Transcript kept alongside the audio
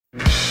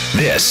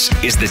This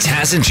is the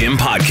Taz and Jim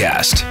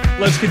podcast.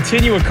 Let's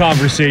continue a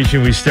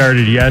conversation we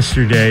started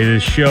yesterday. The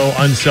show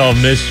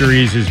Unsolved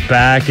Mysteries is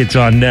back. It's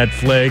on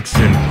Netflix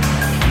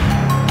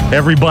and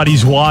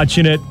everybody's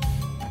watching it.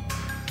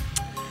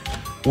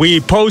 We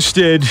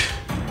posted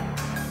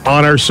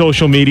on our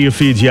social media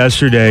feeds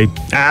yesterday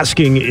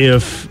asking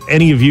if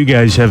any of you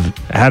guys have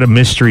had a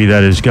mystery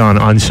that has gone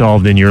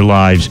unsolved in your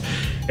lives.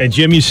 And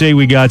Jim, you say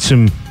we got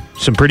some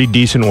pretty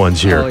decent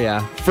ones here. Oh,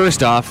 yeah.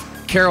 First off,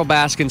 Carol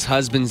Baskin's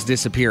husband's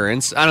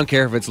disappearance. I don't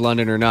care if it's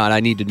London or not. I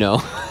need to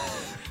know.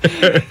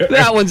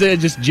 That one's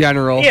just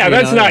general. Yeah,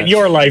 that's not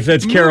your life.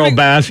 That's Carol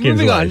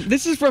Baskin's life. On.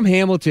 This is from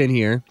Hamilton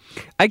here.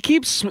 I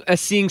keep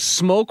seeing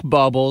smoke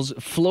bubbles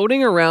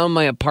floating around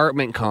my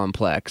apartment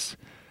complex.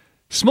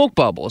 Smoke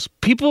bubbles.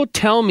 People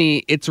tell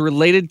me it's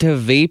related to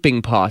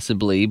vaping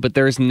possibly, but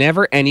there's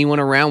never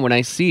anyone around when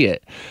I see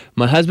it.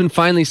 My husband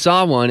finally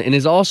saw one and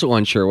is also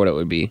unsure what it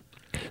would be.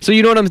 So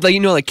you know what I'm like? You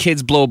know, like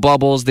kids blow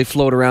bubbles, they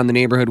float around the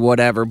neighborhood,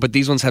 whatever. But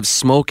these ones have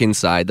smoke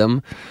inside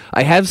them.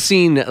 I have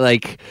seen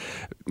like,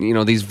 you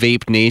know, these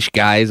Vape Nation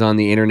guys on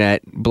the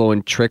internet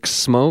blowing trick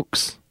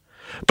smokes.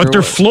 But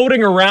they're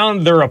floating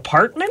around their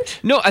apartment?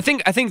 No, I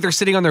think they're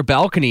sitting on their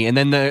balcony, and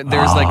then there's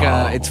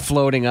it's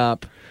floating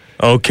up.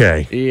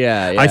 Okay.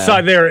 Yeah. I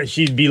thought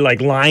she'd be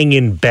like lying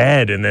in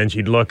bed, and then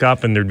she'd look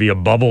up, and there'd be a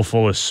bubble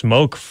full of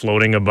smoke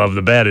floating above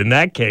the bed. In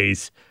that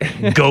case,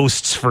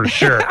 ghosts for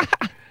sure.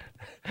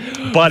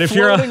 But if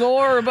you're on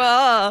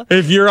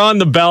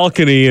the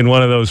balcony and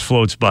one of those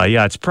floats by,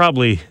 yeah, it's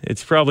probably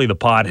the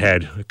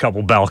pothead a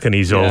couple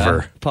balconies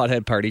over.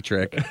 Pothead party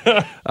trick.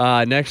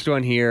 Next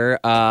one here.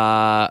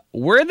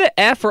 Where the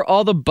F are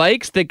all the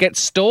bikes that get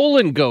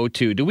stolen go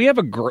to? Do we have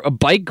a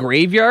bike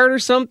graveyard or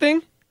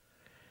something?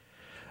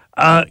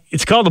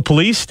 It's called the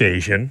police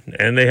station,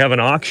 and they have an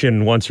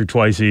auction once or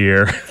twice a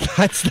year.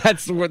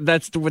 That's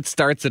what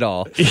starts it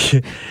all.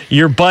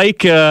 Your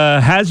bike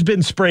has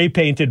been spray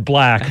painted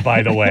black,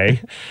 by the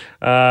way.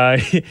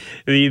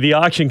 The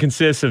auction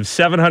consists of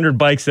 700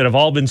 bikes that have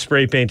all been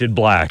spray painted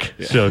black.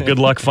 So good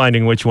luck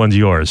finding which one's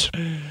yours.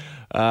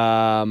 This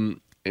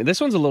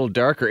one's a little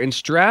darker. In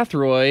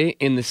Strathroy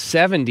in the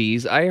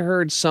 70s, I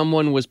heard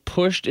someone was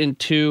pushed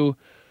into...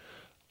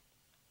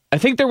 I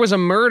think there was a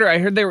murder. I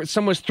heard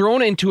someone was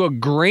thrown into a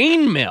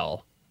grain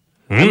mill.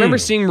 I remember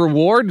seeing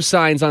reward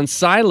signs on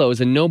silos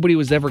and nobody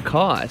was ever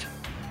caught.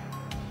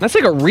 That's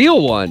like a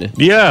real one.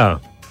 Yeah.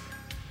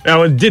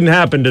 Now, it didn't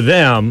happen to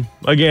them.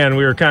 Again,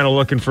 we were kind of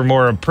looking for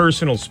more a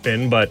personal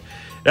spin, but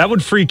that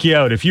would freak you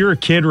out. If you're a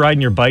kid riding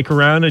your bike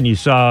around and you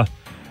saw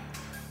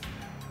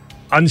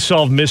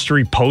unsolved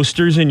mystery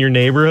posters in your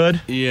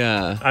neighborhood,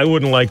 yeah, I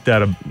wouldn't like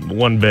that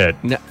one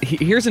bit. Now,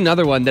 here's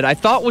another one that I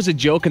thought was a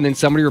joke, and then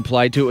somebody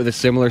replied to it with a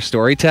similar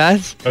story,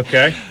 Taz.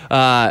 Okay.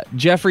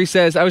 Jeffrey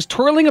says, I was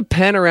twirling a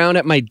pen around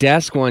at my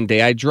desk one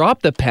day. I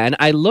dropped the pen.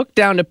 I looked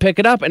down to pick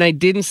it up, and I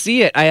didn't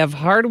see it. I have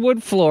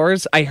hardwood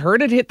floors. I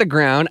heard it hit the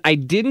ground. I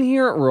didn't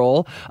hear it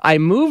roll. I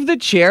moved the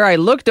chair. I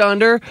looked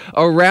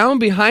around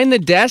behind the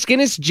desk,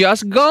 and it's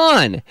just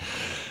gone.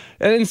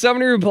 And then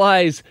somebody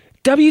replies,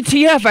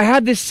 WTF, I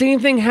had this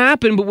same thing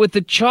happen, but with the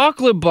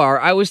chocolate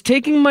bar. I was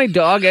taking my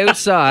dog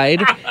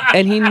outside,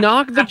 and he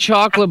knocked the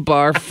chocolate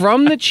bar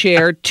from the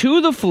chair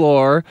to the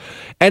floor,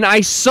 and I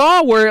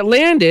saw where it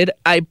landed.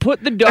 I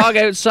put the dog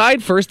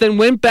outside first, then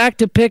went back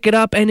to pick it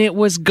up, and it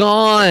was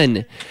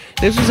gone.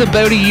 This was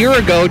about a year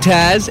ago,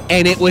 Taz,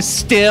 and it was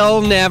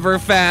still never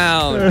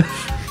found.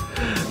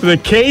 The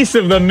case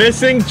of the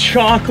missing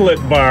chocolate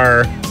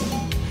bar.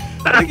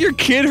 I think your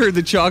kid heard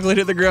the chocolate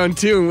hit the ground,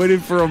 too, and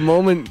waited for a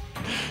moment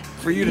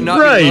for you to not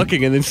be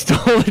looking and then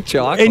stole the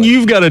chocolate. And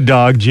you've got a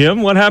dog,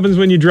 Jim. What happens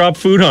when you drop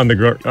food on the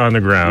ground?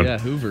 Yeah,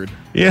 hoovered.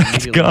 Yeah,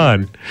 it's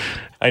gone.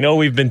 I know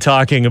we've been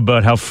talking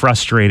about how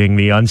frustrating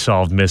the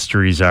unsolved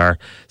mysteries are.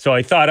 So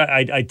I thought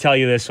I'd tell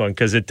you this one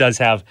because it does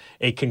have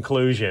a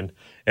conclusion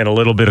and a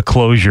little bit of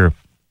closure.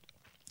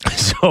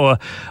 So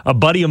a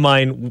buddy of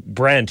mine,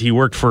 Brent, he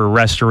worked for a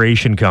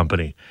restoration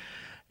company.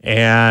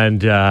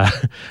 And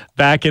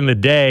back in the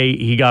day,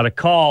 he got a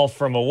call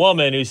from a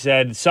woman who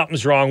said,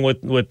 something's wrong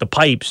with the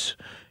pipes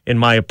in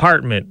my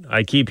apartment.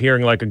 I keep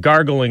hearing like a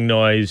gargling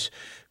noise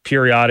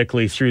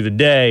periodically through the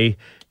day.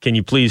 Can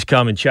you please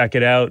come and check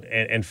it out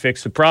and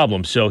fix the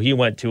problem? So he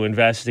went to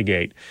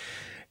investigate.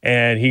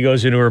 And he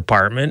goes into her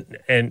apartment,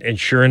 and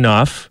sure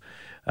enough,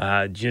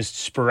 just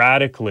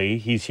sporadically,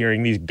 he's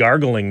hearing these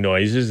gargling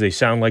noises. They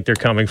sound like they're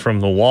coming from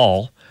the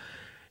wall.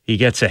 He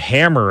gets a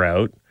hammer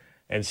out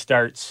and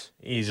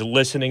he's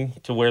listening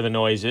to where the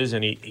noise is,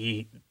 and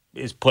he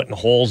is putting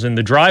holes in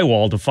the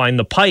drywall to find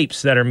the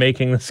pipes that are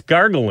making this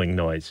gargling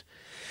noise.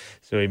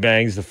 So he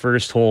bangs the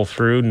first hole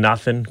through,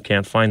 nothing,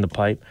 can't find the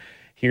pipe.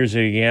 Hears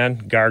it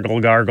again,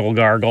 gargle, gargle,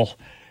 gargle.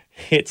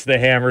 Hits the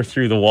hammer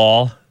through the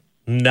wall,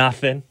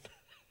 nothing.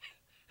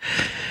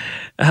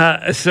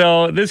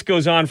 So this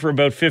goes on for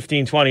about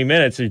 15, 20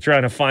 minutes. They're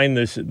trying to find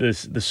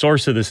the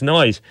source of this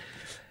noise.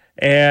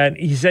 And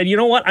he said, you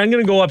know what? I'm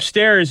going to go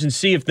upstairs and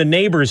see if the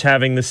neighbor's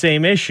having the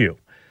same issue.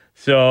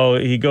 So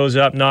he goes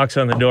up, knocks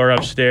on the door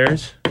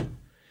upstairs.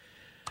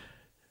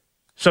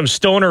 Some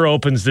stoner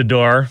opens the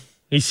door.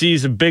 He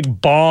sees a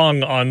big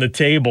bong on the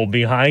table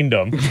behind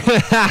him.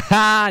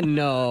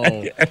 No.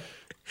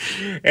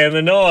 And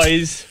the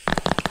noise.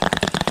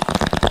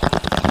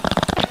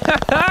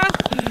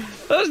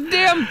 Those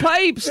damn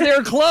pipes,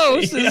 they're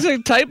close. This is a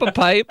type of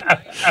pipe.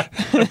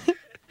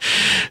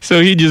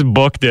 So he just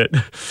booked it.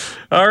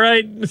 All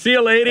right. See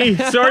you, lady.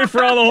 Sorry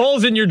for all the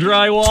holes in your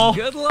drywall.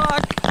 Good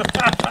luck.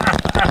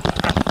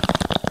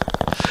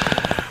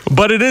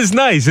 But it is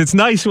nice. It's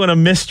nice when a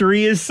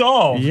mystery is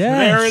solved. Yes.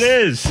 There it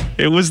is.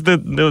 It was the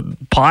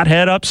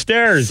pothead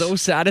upstairs. So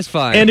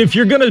satisfying. And if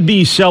you're going to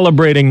be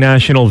celebrating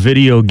National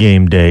Video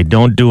Game Day,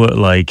 don't do it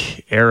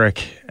like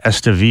Eric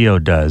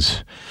Estavillo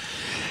does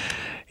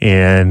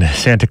in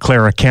Santa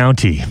Clara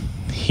County.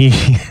 He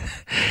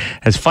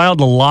has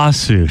filed a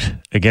lawsuit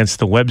against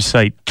the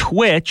website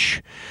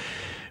Twitch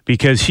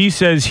because he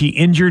says he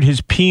injured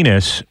his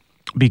penis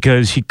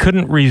because he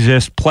couldn't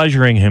resist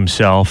pleasuring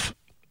himself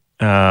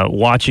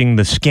watching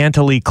the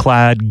scantily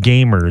clad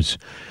gamers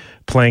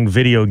playing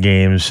video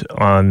games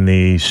on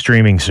the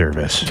streaming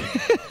service.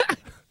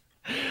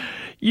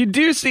 You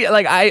do see,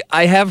 like,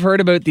 I have heard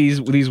about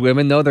these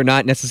women, though. They're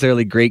not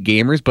necessarily great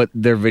gamers, but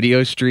their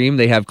video stream,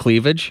 they have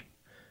cleavage.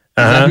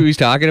 Is that who he's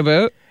talking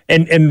about?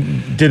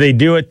 And do they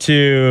do it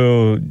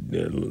to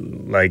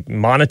like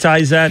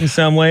monetize that in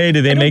some way?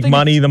 Do they make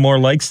money the more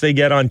likes they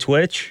get on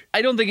Twitch?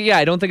 I don't think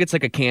it's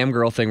like a cam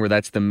girl thing where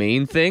that's the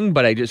main thing,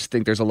 but I just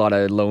think there's a lot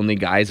of lonely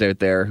guys out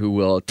there who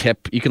will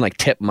tip. You can like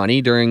tip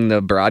money during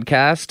the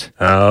broadcast.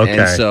 Oh, okay.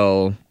 And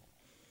so,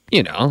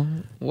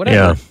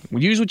 whatever. Yeah.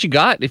 Use what you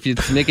got if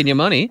it's making you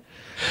money.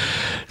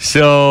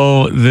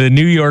 So the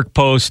New York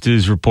Post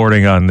is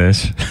reporting on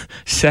this.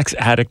 Sex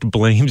addict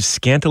blames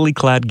scantily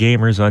clad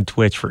gamers on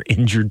Twitch for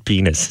injured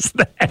penis. Is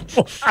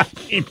that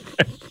right?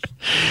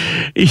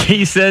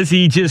 He says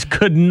he just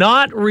could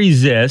not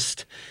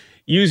resist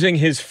using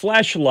his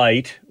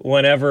fleshlight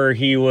whenever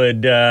he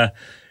would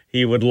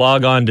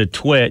log on to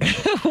Twitch.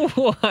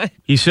 What?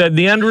 He said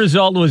the end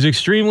result was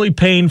extremely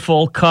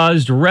painful,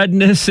 caused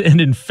redness and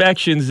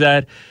infections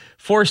that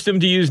forced him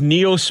to use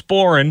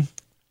Neosporin.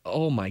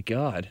 Oh, my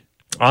God.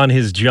 On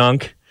his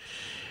junk.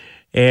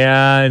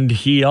 And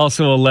he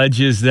also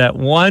alleges that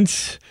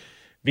once,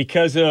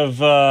 because of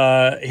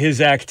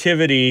his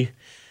activity,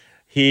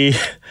 he,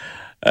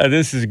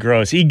 this is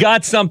gross, he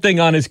got something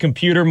on his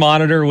computer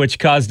monitor which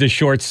caused a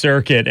short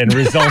circuit and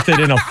resulted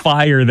in a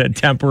fire that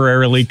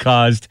temporarily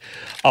caused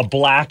a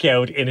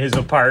blackout in his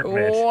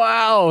apartment.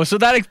 Wow. So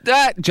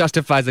that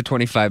justifies the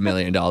 $25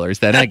 million.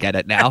 Then I get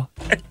it now.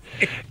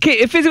 Okay,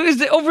 if it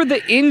was over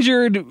the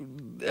injured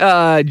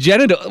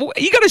genital,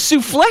 you got to sue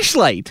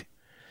Fleshlight.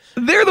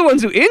 They're the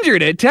ones who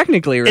injured it,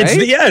 technically, right?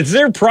 It's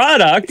their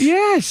product.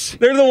 Yes.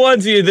 They're the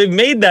ones they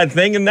made that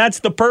thing, and that's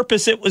the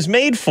purpose it was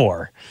made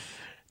for.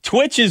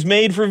 Twitch is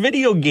made for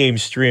video game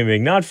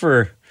streaming, not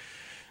for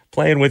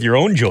playing with your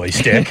own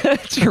joystick.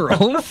 It's your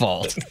own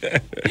fault.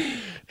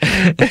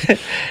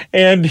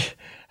 And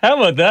how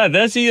about that?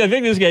 I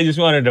think this guy just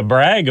wanted to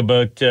brag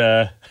about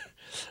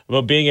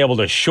being able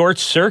to short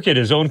circuit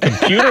his own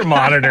computer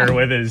monitor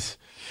with his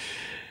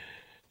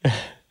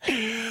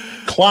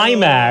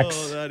Climax.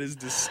 Oh, that is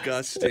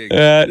disgusting.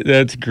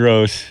 That's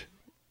gross.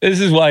 This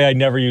is why I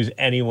never use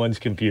anyone's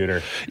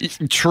computer.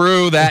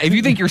 True that. If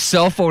you think your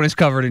cell phone is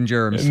covered in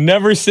germs.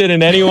 Never sit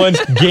in anyone's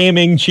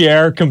gaming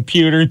chair,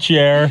 computer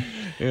chair.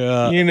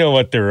 Yeah. You know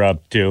what they're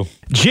up to.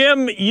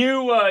 Jim,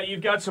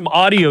 you've got some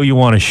audio you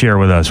want to share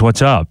with us.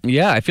 What's up?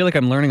 Yeah, I feel like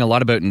I'm learning a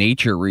lot about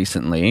nature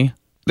recently.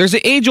 There's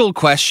an age-old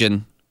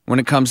question when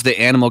it comes to the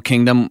animal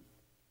kingdom.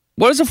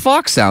 What does a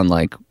fox sound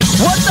like?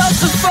 What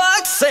does the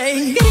fox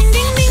say?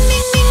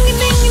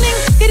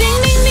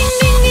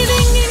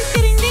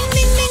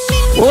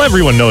 Well,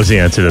 everyone knows the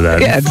answer to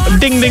that. Yeah, it's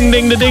ding, ding,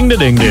 ding, da, ding, da,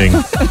 ding, ding.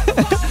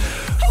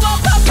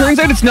 Turns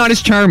out it's not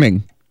as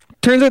charming.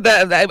 Turns out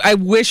that I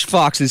wish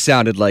foxes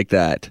sounded like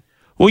that.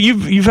 Well,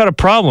 you've had a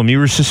problem. You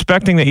were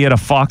suspecting that you had a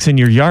fox in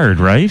your yard,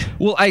 right?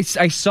 Well, I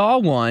saw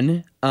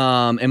one,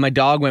 and my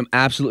dog went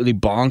absolutely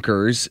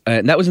bonkers.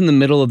 And that was in the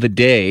middle of the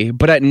day.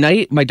 But at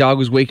night, my dog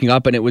was waking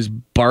up, and it was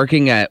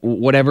barking at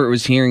whatever it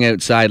was hearing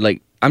outside.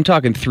 Like, I'm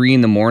talking 3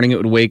 a.m, it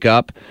would wake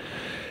up.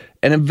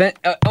 And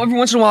every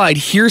once in a while, I'd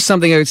hear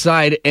something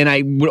outside, and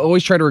I would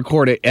always try to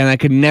record it, and I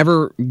could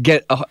never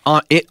get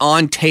it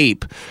on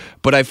tape.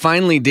 But I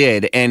finally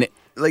did. And,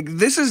 like,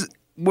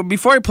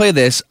 before I play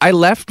this, I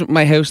left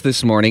my house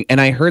this morning, and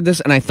I heard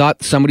this, and I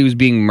thought somebody was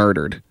being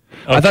murdered.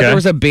 Okay. I thought there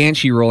was a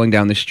banshee rolling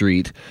down the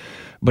street,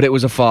 but it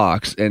was a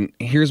fox. And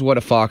here's what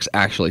a fox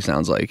actually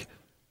sounds like.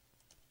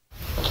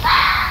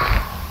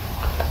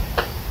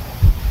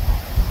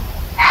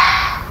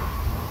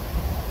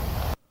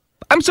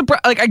 I'm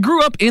surprised. Like, I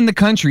grew up in the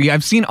country.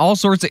 I've seen all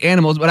sorts of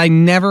animals, but I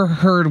never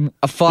heard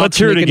a fox. Let's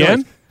hear it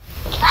again.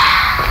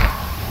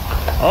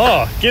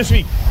 Oh,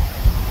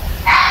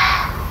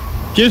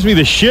 gives me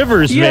the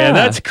shivers, man.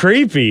 That's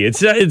creepy.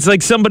 It's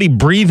like somebody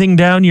breathing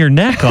down your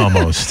neck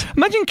almost.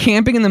 Imagine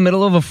camping in the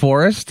middle of a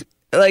forest,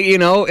 like, in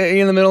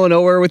the middle of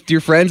nowhere with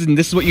your friends, and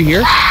this is what you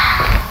hear.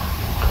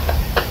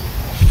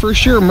 For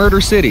sure,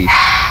 Murder City.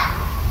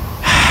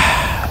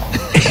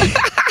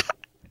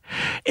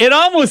 It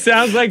almost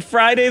sounds like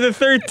Friday the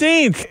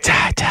 13th.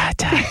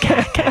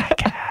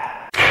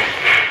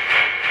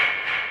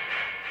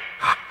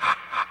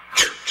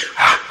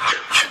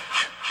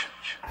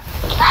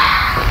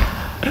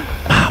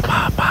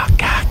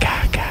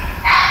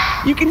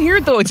 You can hear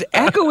it though. It's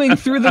echoing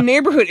through the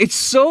neighborhood. It's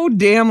so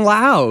damn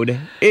loud.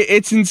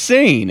 It's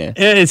insane.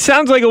 It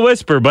sounds like a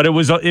whisper, but it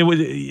was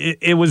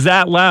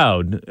that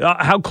loud.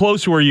 How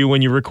close were you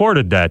when you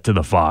recorded that to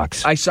the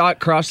Fox? I saw it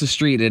cross the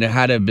street and it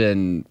had to have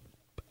been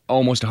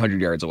almost 100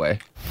 yards away.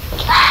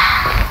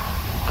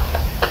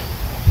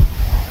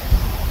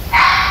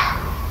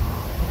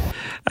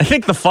 I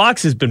think the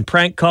Fox has been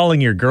prank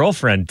calling your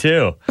girlfriend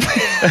too.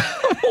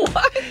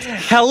 What?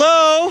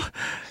 Hello?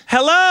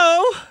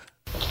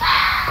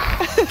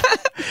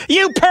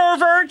 You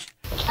pervert!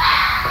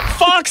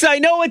 Fox, I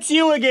know it's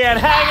you again.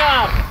 Hang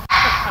up.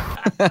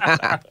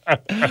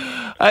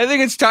 I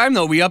think it's time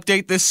though we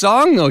update this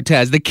song though,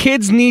 Taz. The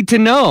kids need to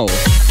know.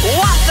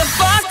 What the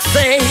fuck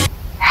say?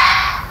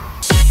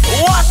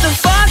 What the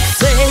fuck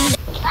say?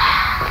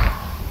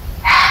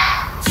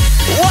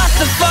 What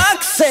the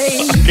fuck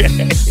say?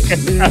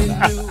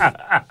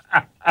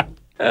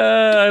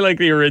 I like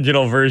the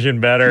original version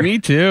better. Me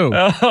too.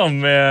 Oh,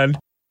 man.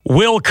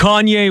 Will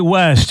Kanye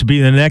West be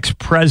the next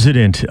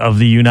president of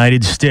the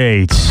United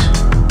States?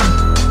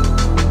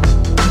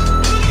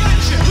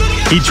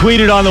 He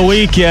tweeted on the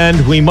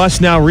weekend, "We must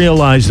now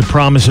realize the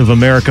promise of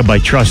America by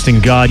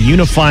trusting God,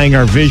 unifying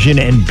our vision,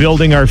 and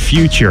building our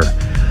future.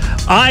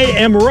 I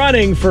am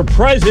running for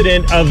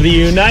president of the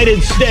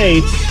United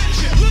States."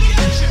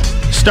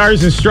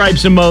 Stars and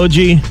stripes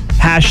emoji,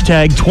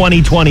 hashtag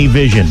 2020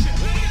 vision.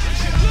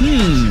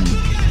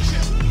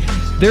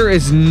 There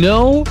is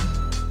no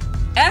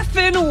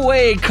effing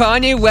way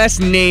Kanye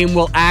West's name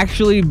will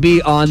actually be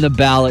on the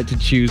ballot to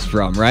choose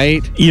from,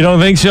 right? You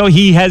don't think so?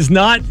 He's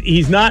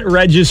not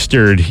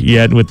registered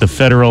yet with the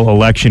Federal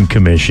Election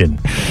Commission.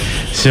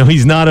 So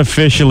he's not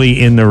officially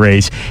in the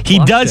race. He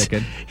does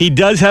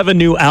have a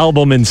new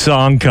album and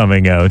song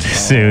coming out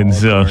soon.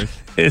 So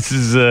this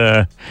is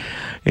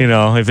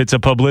if it's a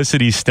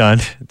publicity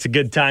stunt, it's a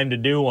good time to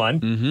do one.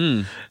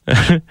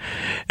 Mm-hmm.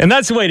 And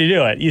that's the way to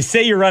do it. You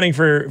say you're running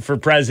for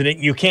president.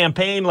 You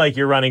campaign like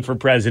you're running for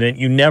president.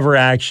 You never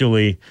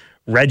actually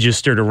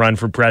register to run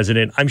for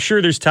president. I'm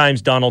sure there's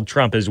times Donald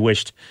Trump has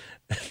wished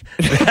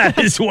that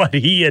is what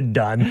he had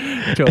done.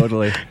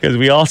 Totally. Because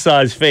we all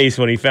saw his face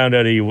when he found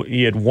out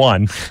he had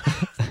won.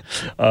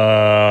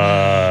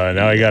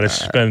 Now I got to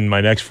spend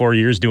my next 4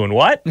 years doing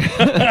what?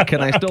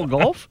 Can I still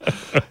golf?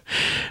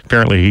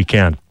 Apparently he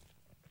can.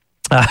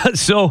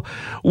 So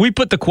we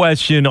put the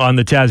question on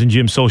the Taz and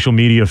Jim social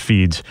media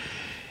feeds.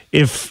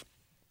 If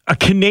a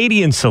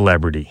Canadian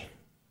celebrity,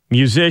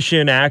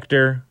 musician,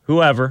 actor,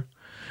 whoever,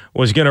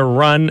 was going to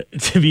run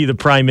to be the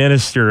Prime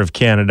Minister of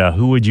Canada,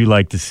 who would you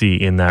like to see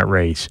in that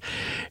race?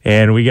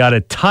 And we got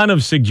a ton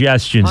of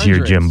suggestions here,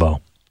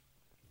 Jimbo.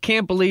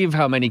 Can't believe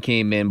how many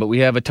came in, but we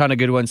have a ton of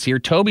good ones here.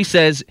 Toby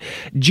says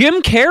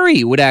Jim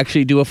Carrey would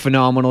actually do a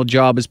phenomenal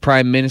job as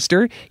Prime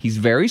Minister. He's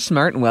very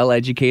smart and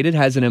well-educated,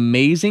 has an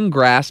amazing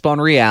grasp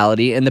on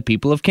reality and the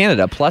people of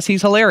Canada. Plus,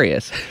 he's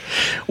hilarious.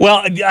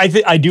 Well,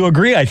 I do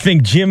agree. I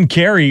think Jim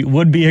Carrey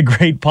would be a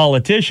great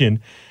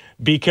politician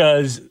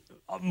because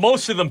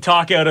most of them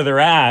talk out of their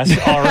ass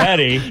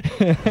already.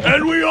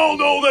 And we all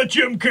know that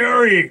Jim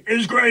Carrey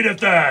is great at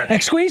that.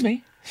 Excuse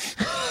me.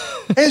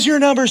 Is your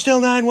number still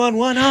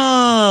 911?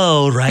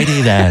 Oh,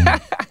 righty then.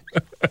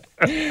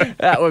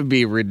 That would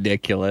be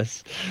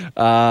ridiculous.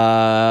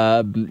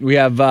 We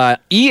have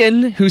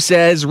Ian who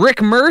says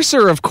Rick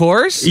Mercer, of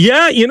course.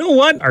 Yeah, you know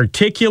what?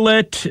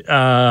 Articulate.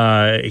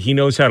 He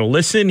knows how to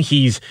listen.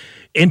 He's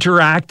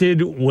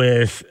interacted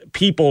with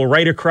people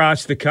right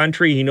across the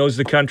country. He knows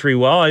the country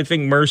well. I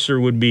think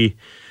Mercer would be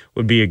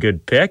a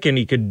good pick, and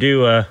he could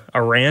do a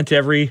rant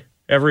every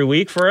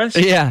week for us.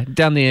 Yeah,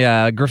 down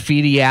the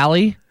graffiti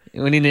alley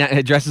when he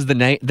addresses the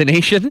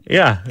nation.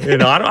 Yeah,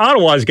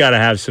 Ottawa's got to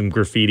have some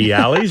graffiti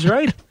alleys,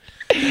 right?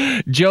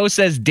 Joe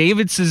says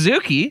David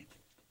Suzuki.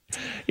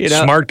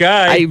 Smart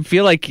guy. I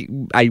feel like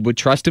I would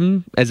trust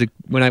him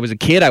when I was a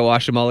kid. I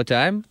watched him all the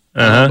time.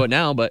 But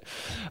now,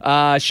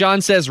 Sean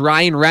says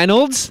Ryan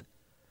Reynolds.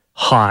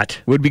 Hot.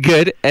 Would be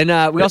good. And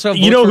we also have...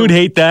 You know who'd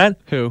hate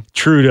that? Who?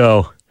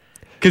 Trudeau.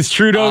 Because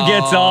Trudeau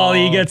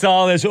gets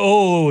all this,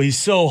 he's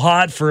so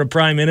hot for a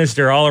prime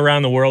minister. All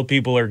around the world,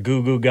 people are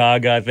goo-goo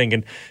gaga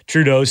thinking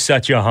Trudeau's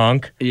such a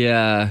hunk.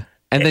 Yeah.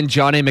 And then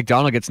John A.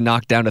 MacDonald gets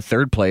knocked down to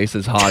third place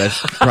as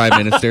hottest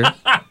prime minister.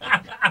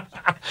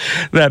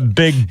 That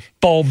big,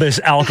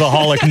 bulbous,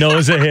 alcoholic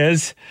nose of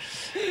his.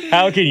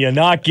 How can you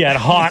not get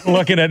hot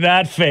looking at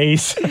that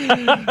face?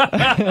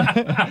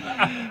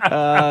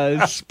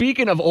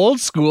 Speaking of old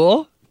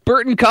school,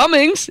 Burton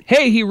Cummings.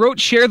 Hey, he wrote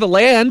Share the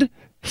Land.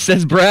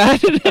 Says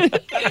Brad.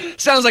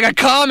 Sounds like a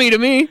commie to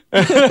me.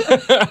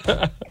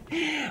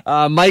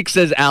 Mike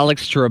says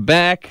Alex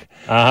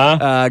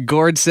Trebek.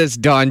 Gord says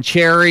Don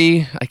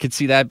Cherry. I could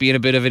see that being a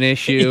bit of an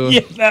issue.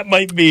 Yeah, that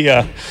might be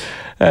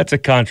That's a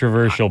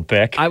controversial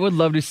pick. I would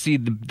love to see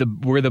the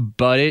where the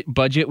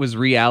budget was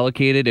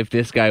reallocated if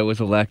this guy was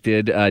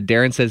elected.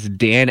 Darren says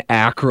Dan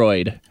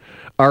Aykroyd.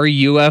 Our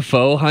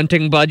UFO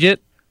hunting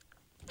budget?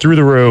 Through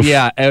the roof.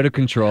 Yeah, out of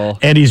control.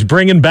 And he's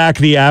bringing back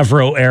the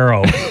Avro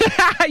Arrow.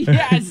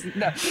 Yes.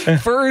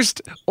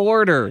 First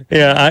order.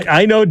 Yeah,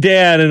 I know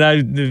Dan,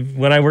 and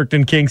when I worked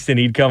in Kingston,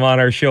 he'd come on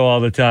our show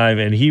all the time,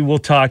 and he will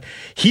talk.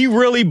 He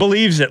really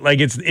believes it. Like,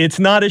 it's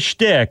not a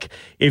shtick.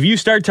 If you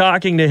start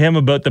talking to him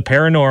about the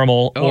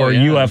paranormal or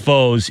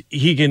UFOs,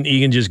 he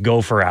can just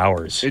go for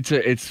hours.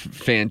 It's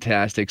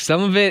fantastic.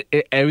 Some of it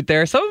out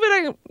there, some of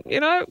it,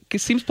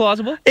 it seems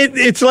plausible.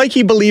 It's like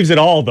he believes it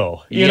all,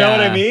 though. You know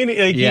what I mean?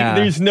 Like,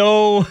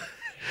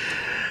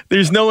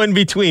 there's no in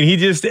between. He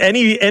just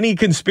any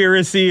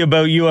conspiracy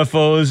about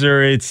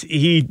UFOs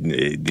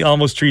he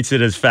almost treats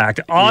it as fact.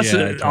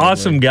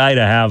 Awesome guy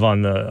to have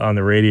on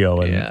the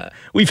radio. And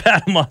we've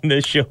had him on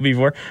this show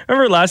before.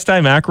 Remember last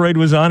time Aykroyd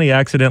was on, he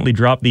accidentally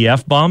dropped the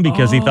F-bomb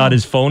because he thought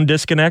his phone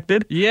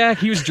disconnected? Yeah,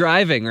 he was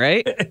driving,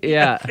 right?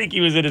 Yeah. I think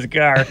he was in his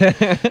car.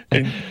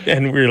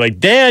 and we were like,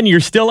 Dan, you're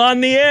still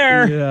on the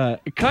air. Yeah.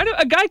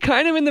 A guy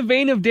kind of in the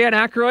vein of Dan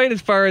Aykroyd as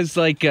far as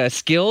like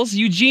skills.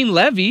 Eugene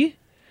Levy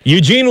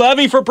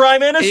for Prime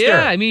Minister.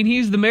 Yeah, I mean,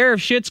 he's the mayor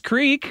of Schitt's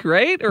Creek,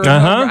 right? Or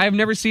I've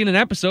never seen an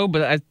episode,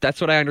 but that's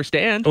what I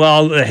understand.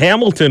 Well,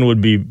 Hamilton would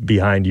be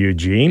behind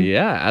Eugene.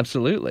 Yeah,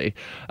 absolutely.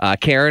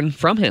 Karen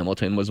from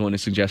Hamilton was one who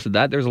suggested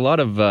that. There's a lot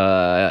of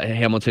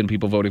Hamilton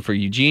people voting for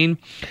Eugene.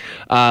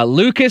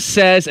 Lucas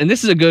says, and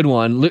this is a good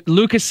one,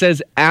 Lucas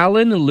says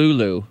Alan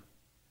Lulu.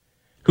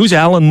 Who's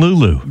Alan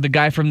Lulu? The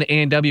guy from the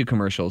A&W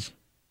commercials.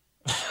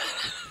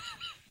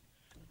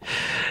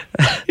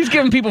 He's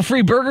giving people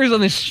free burgers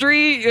on the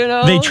street,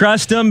 They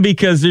trust him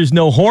because there's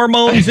no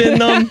hormones in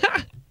them.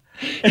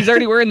 He's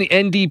already wearing the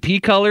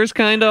NDP colors,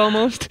 kind of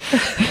almost.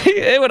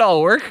 It would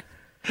all work.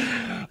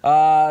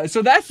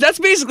 So that's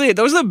basically it.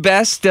 Those are the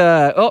best.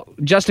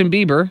 Justin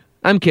Bieber.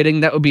 I'm kidding.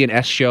 That would be an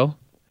S show.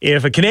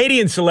 If a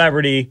Canadian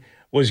celebrity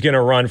was going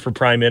to run for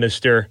Prime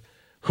Minister,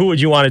 who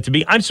would you want it to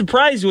be? I'm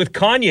surprised with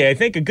Kanye. I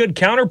think a good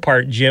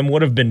counterpart, Jim,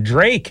 would have been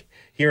Drake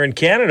here in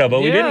Canada,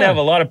 but we didn't have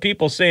a lot of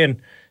people saying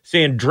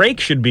Drake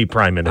should be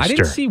Prime Minister. I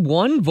didn't see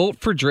one vote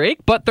for Drake,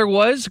 but there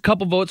was a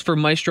couple votes for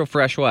Maestro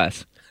Fresh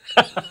Wes.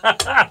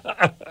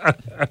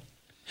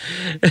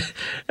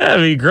 That'd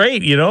be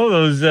great,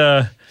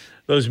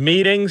 those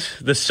meetings,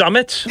 the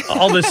summits,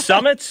 all the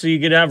summits, so you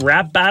could have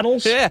rap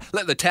battles. Yeah,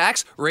 let the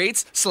tax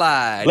rates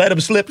slide. Let them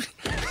slip.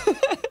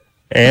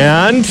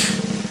 And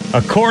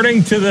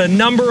according to the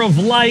number of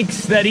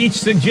likes that each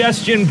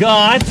suggestion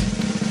got,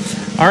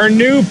 our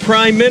new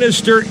Prime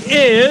Minister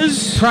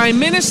is... Prime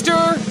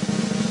Minister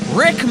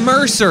Rick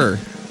Mercer.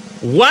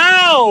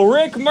 Wow,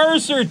 Rick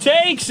Mercer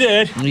takes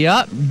it.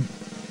 Yep.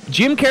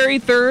 Jim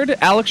Carrey third,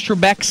 Alex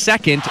Trebek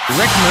second,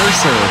 Rick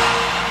Mercer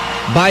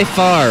by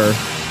far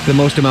the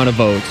most amount of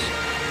votes.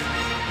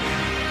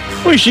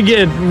 We should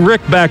get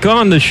Rick back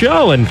on the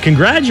show and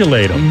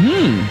congratulate him.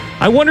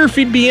 Mm-hmm. I wonder if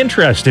he'd be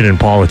interested in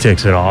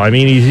politics at all. I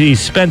mean, he's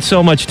spent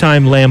so much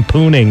time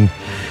lampooning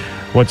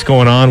what's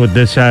going on with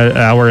this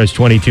hour as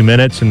 22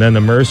 minutes and then the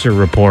Mercer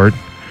report.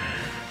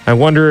 I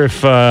wonder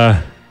if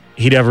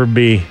he'd ever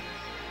be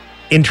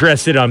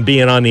interested on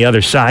being on the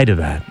other side of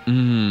that.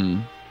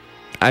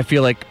 I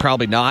feel like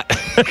probably not.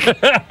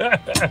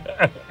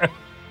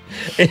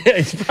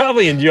 He's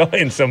probably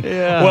enjoying some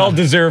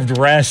well-deserved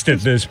rest at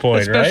this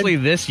point, especially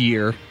this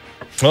year.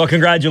 Well,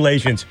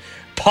 congratulations.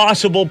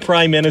 Possible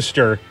Prime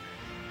Minister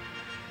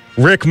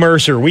Rick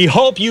Mercer. We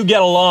hope you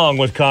get along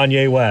with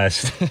Kanye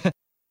West.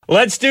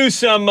 Let's do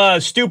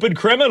some stupid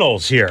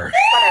criminals here.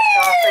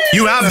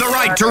 You have the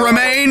right to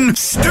remain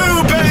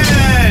stupid.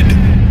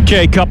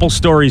 Okay, couple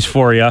stories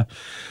for you.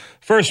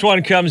 First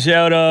one comes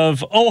out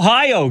of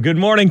Ohio. Good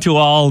morning to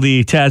all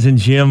the Taz and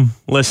Jim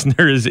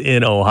listeners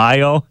in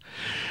Ohio.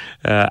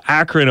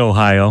 Akron,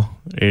 Ohio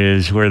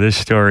is where this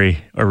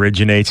story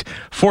originates.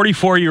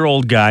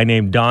 44-year-old guy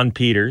named Don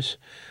Peters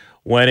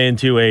went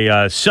into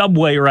a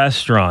Subway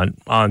restaurant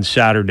on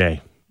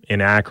Saturday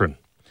in Akron.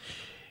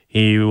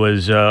 He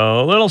was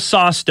a little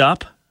sauced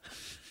up,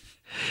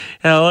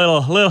 and a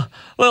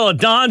little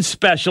Don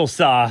special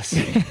sauce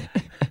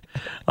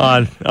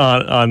on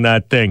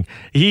that thing.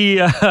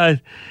 He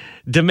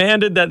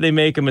demanded that they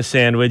make him a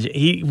sandwich.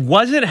 He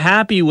wasn't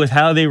happy with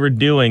how they were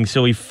doing,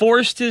 so he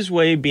forced his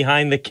way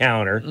behind the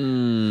counter,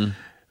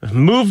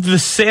 moved the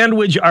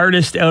sandwich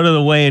artist out of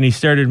the way, and he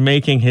started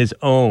making his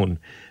own.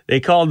 They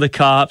called the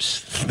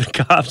cops. The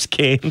cops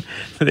came.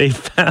 They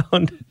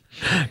found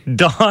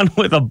Don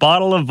with a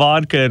bottle of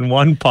vodka in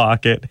one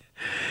pocket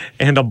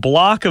and a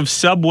block of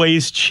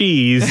Subway's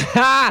cheese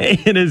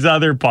in his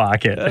other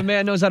pocket. That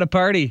man knows how to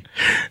party.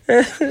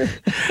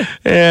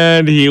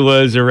 And he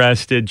was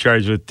arrested,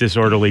 charged with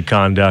disorderly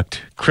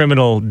conduct,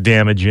 criminal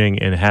damaging,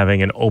 and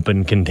having an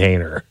open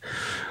container.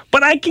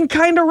 But I can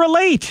kind of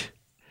relate.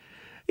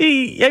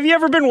 Have you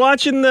ever been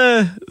watching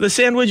the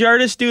sandwich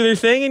artists do their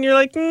thing and you're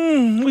like,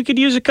 we could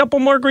use a couple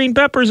more green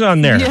peppers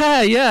on there?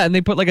 Yeah. And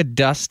they put like a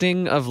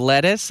dusting of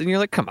lettuce and you're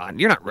like, come on,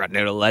 you're not running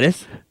out of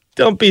lettuce.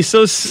 Don't be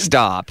so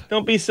Stop.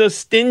 Don't be so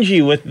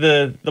stingy with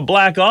the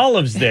black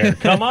olives there.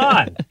 Come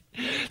on.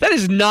 That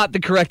is not the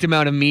correct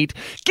amount of meat.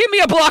 Give me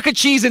a block of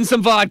cheese and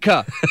some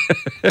vodka.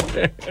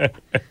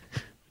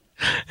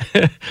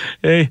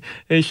 They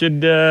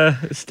should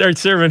start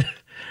serving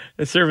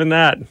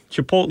that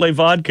Chipotle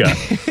vodka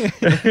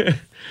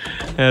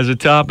as a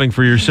topping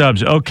for your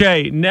subs.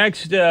 Okay,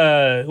 next.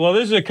 Well,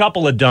 this is a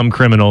couple of dumb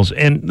criminals,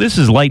 and this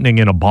is lightning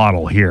in a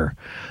bottle here.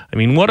 I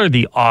mean, what are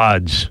the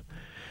odds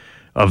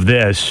of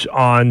this?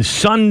 On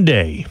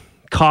Sunday,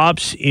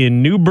 cops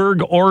in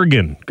Newberg,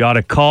 Oregon, got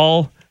a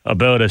call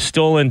about a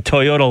stolen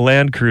Toyota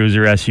Land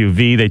Cruiser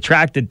SUV. They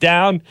tracked it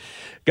down,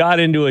 got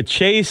into a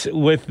chase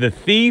with the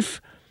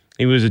thief.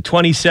 He was a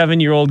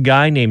 27-year-old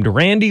guy named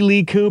Randy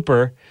Lee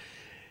Cooper.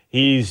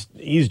 He's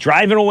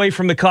driving away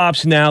from the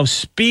cops now,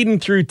 speeding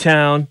through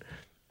town.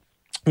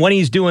 When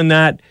he's doing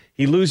that,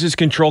 he loses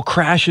control,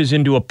 crashes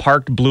into a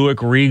parked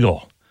Buick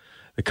Regal.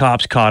 The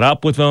cops caught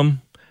up with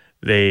him.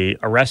 They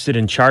arrested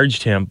and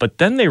charged him, but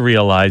then they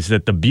realized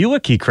that the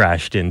Buick he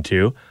crashed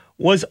into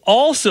was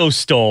also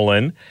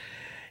stolen.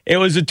 It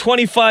was a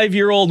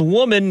 25-year-old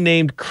woman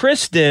named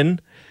Kristen.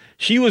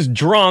 She was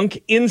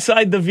drunk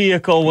inside the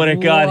vehicle when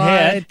it got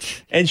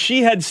hit, and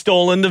she had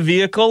stolen the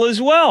vehicle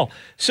as well.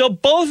 So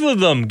both of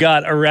them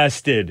got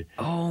arrested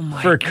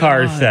for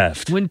car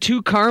theft. When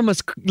two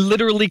karmas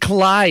literally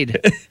collide.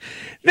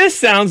 This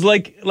sounds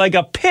like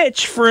a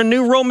pitch for a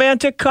new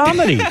romantic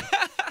comedy.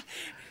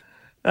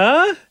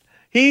 Huh?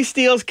 He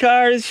steals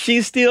cars,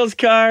 she steals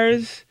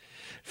cars.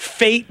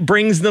 Fate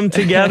brings them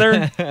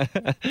together.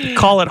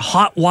 Call it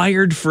Hot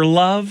Wired for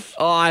Love.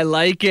 Oh, I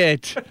like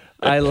it.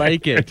 I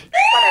like it.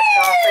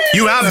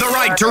 You have the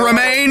right to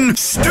remain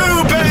stupid!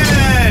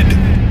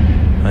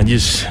 I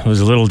just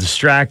was a little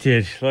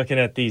distracted looking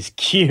at these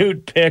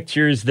cute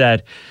pictures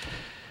that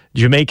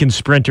Jamaican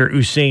sprinter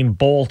Usain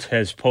Bolt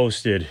has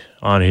posted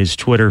on his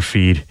Twitter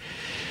feed.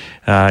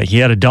 He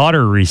had a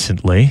daughter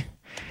recently,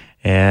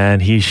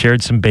 and he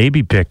shared some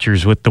baby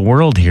pictures with the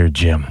world here,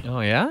 Jim. Oh,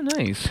 yeah?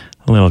 Nice.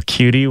 A little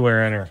cutie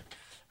wearing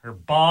her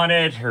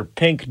bonnet, her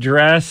pink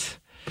dress.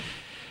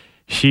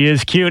 She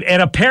is cute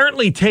and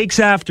apparently takes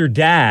after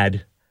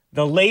Dad.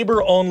 The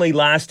labor only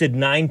lasted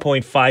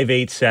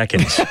 9.58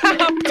 seconds.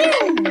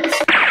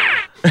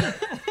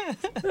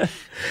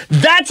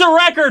 That's a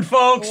record,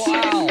 folks.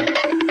 Wow.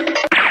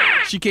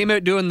 She came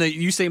out doing the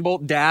Usain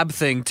Bolt dab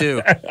thing,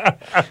 too.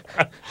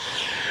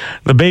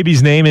 The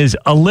baby's name is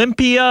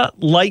Olympia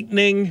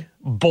Lightning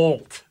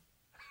Bolt.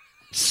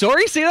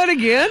 Sorry, say that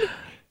again?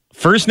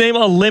 First name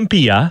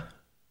Olympia,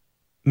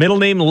 middle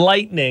name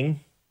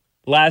Lightning,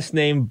 last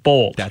name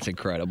Bolt. That's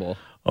incredible.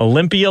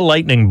 Olympia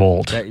Lightning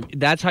Bolt.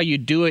 That's how you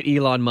do it,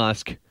 Elon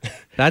Musk.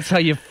 That's how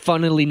you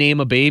funnily name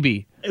a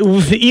baby.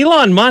 With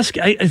Elon Musk,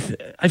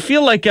 I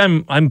feel like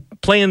I'm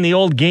playing the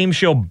old game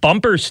show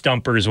Bumper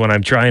Stumpers when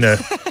I'm trying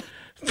to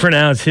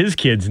pronounce his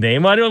kid's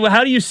name.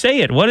 How do you say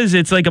it? What is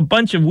it? It's like a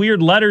bunch of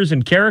weird letters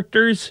and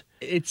characters.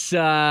 It's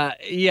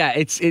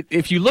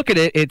if you look at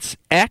it, it's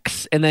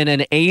X and then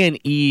an A and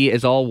E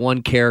is all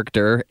one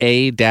character.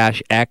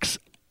 A-X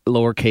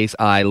lowercase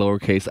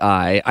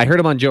I. I heard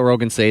him on Joe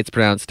Rogan say it's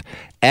pronounced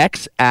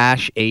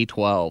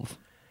X-A12.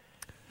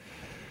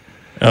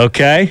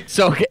 Okay.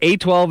 So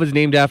A12 is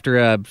named after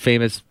a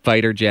famous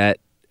fighter jet,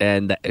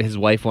 and his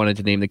wife wanted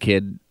to name the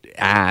kid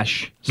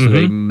Ash, so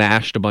they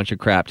mashed a bunch of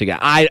crap together.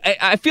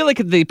 I feel like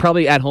they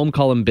probably at home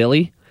call him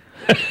Billy,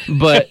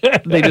 but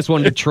they just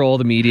wanted to troll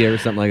the media or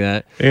something like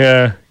that.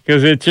 Yeah,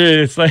 because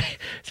it's like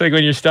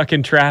when you're stuck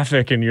in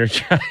traffic and you're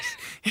trying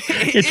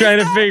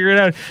to figure it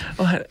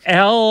out.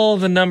 L,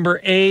 the number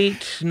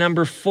 8,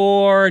 number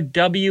 4,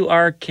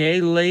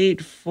 WRK,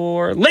 late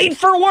for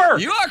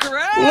work. You are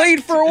correct.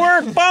 Late for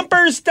work,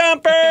 bumper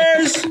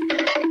stumpers.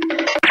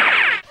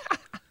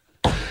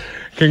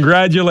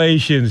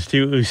 Congratulations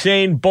to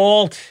Usain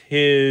Bolt,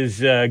 his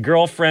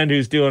girlfriend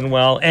who's doing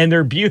well, and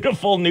their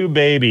beautiful new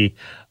baby,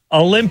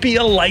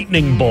 Olympia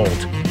Lightning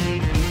Bolt.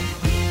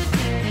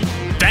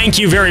 Thank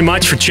you very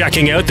much for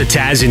checking out the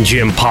Taz and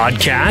Jim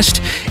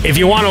podcast. If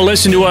you want to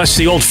listen to us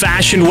the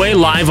old-fashioned way,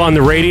 live on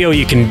the radio,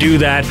 you can do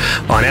that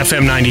on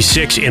FM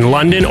 96 in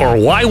London or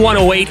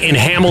Y108 in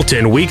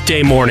Hamilton,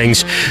 weekday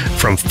mornings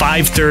from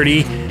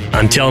 5:30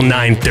 until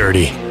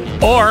 9:30.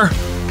 Or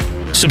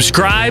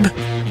subscribe,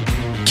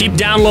 keep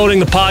downloading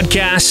the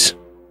podcasts,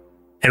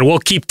 and we'll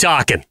keep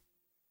talking.